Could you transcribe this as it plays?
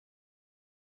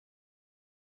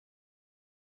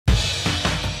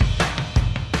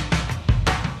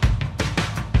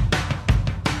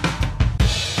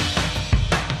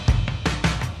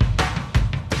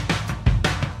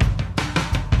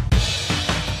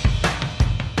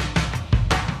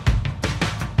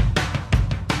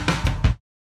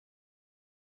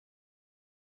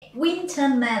winter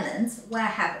melons, what I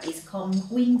have is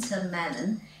called winter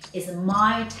melon. It's a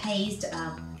mild taste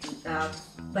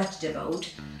vegetable,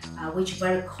 which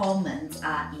very common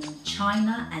in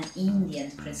China and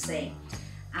Indian cuisine.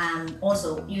 And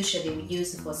also usually we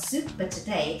use it for soup, but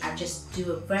today I just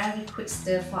do a very quick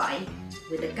stir fry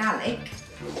with the garlic.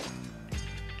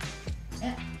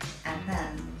 Yeah. And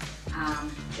then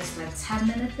just like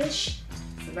 10-minute dish.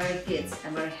 It's very good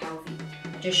and very healthy.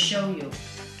 I'll just show you.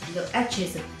 Look, actually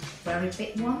it's a very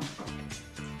big one.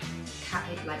 Cut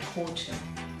it like quarter.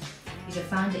 You can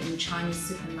find it in Chinese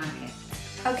supermarket.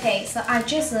 Okay, so I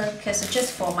just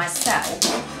just for myself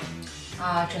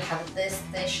to have this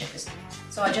dishes.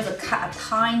 So I just cut a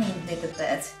tiny little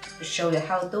bit to show you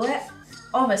how to do it.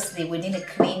 Obviously, we need to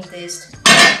clean this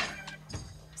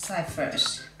side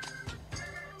first,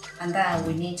 and then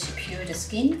we need to peel the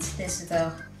skin. This is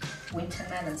the winter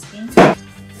melon skin.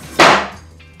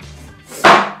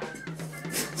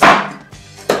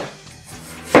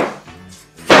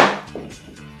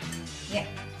 Yeah,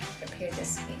 peel the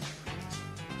skin.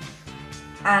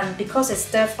 And because it's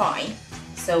stir fry,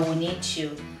 so we need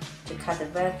to cut the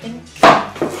very thin.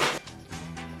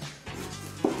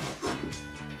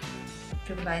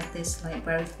 Do like this, like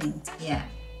very thin. Yeah,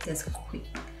 that's quick.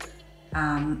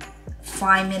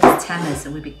 5 minutes, 10 minutes,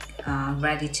 we'll be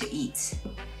ready to eat.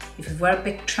 If you very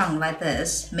big chunk like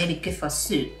this, maybe good for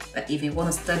soup. But if you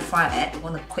want to stir fry it, you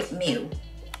want a quick meal,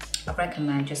 I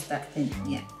recommend just that thin.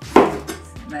 Yeah.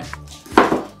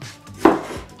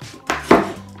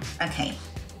 Okay.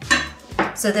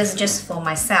 So this is just for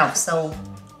myself. So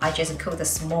I just cook a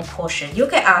small portion. You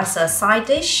can add a side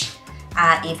dish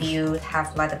if you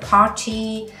have like a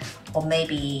party, or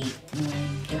maybe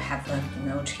you have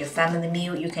your family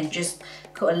meal. You can just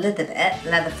cook a little bit,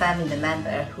 let the family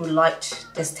member who liked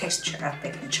this texture,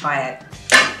 they can try it.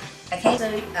 Okay,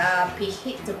 so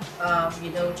preheat the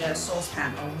the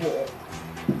saucepan or wok,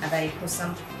 and then you put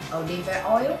some olive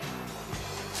oil.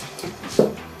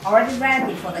 Already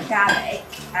ready for the garlic.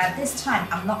 This time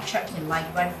I'm not chopping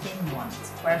like very thin ones,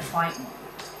 very fine one.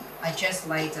 I just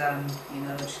like the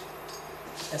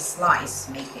slice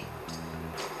make it.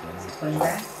 So put in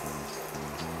there.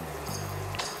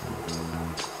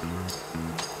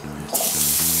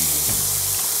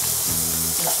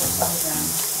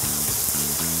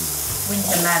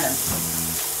 Winter melon.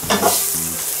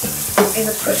 It's a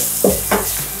crisp.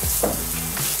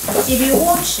 If you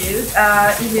want to,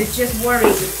 if you're just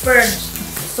worried you burn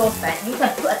the saucepan, you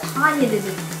can put a tiny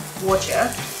little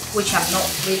water, which I'm not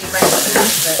really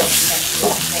recommending, but you can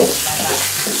just make it like that.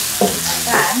 And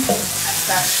then I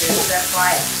start to stir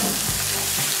fry it.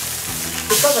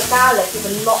 Because the garlic is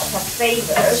a lot of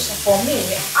flavors, for me,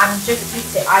 I'm just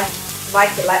eating. I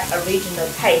like it like original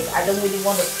taste. I don't really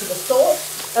want to put the salt.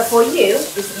 But for you,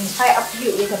 it's entirely up to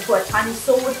you. You can put a tiny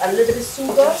salt, a little bit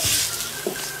sugar.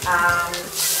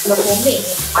 But for me,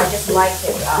 I just like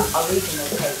it original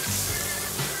taste.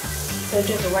 So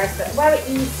just very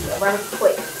easy, very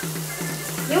quick.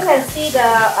 You can see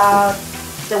the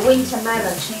winter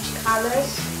melon change colors.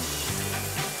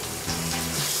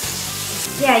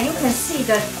 Yeah, you can see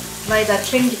the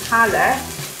change color.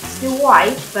 Still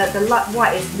white, but the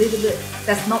white is little bit.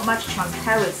 There's not much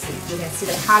transparency. You can see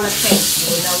the color change. You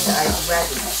will know that it's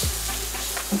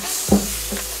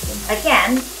ready.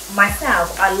 Again.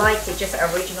 Myself, I like it just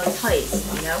original taste,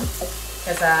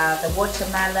 because the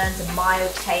watermelon, the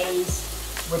mild taste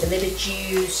with a little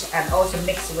juice and also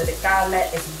mixed with the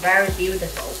garlic is very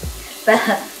beautiful.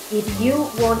 But if you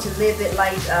want a little bit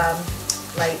like a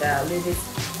little bit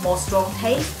more strong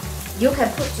taste, you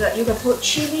can put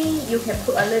chili, you can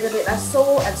put a little bit of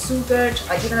salt and sugar,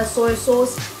 or even a soy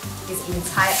sauce. It's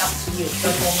entirely up to you. So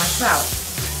for myself,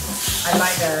 I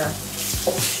like the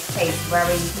taste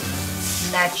very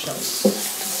natural.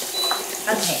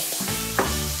 Okay.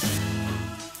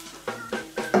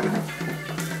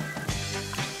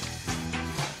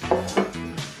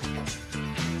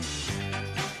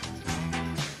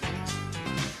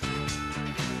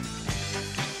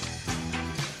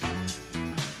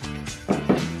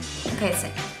 Okay, so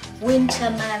winter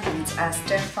melons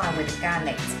stir fry with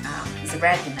garlic is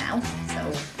ready now, so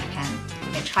you can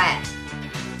try it.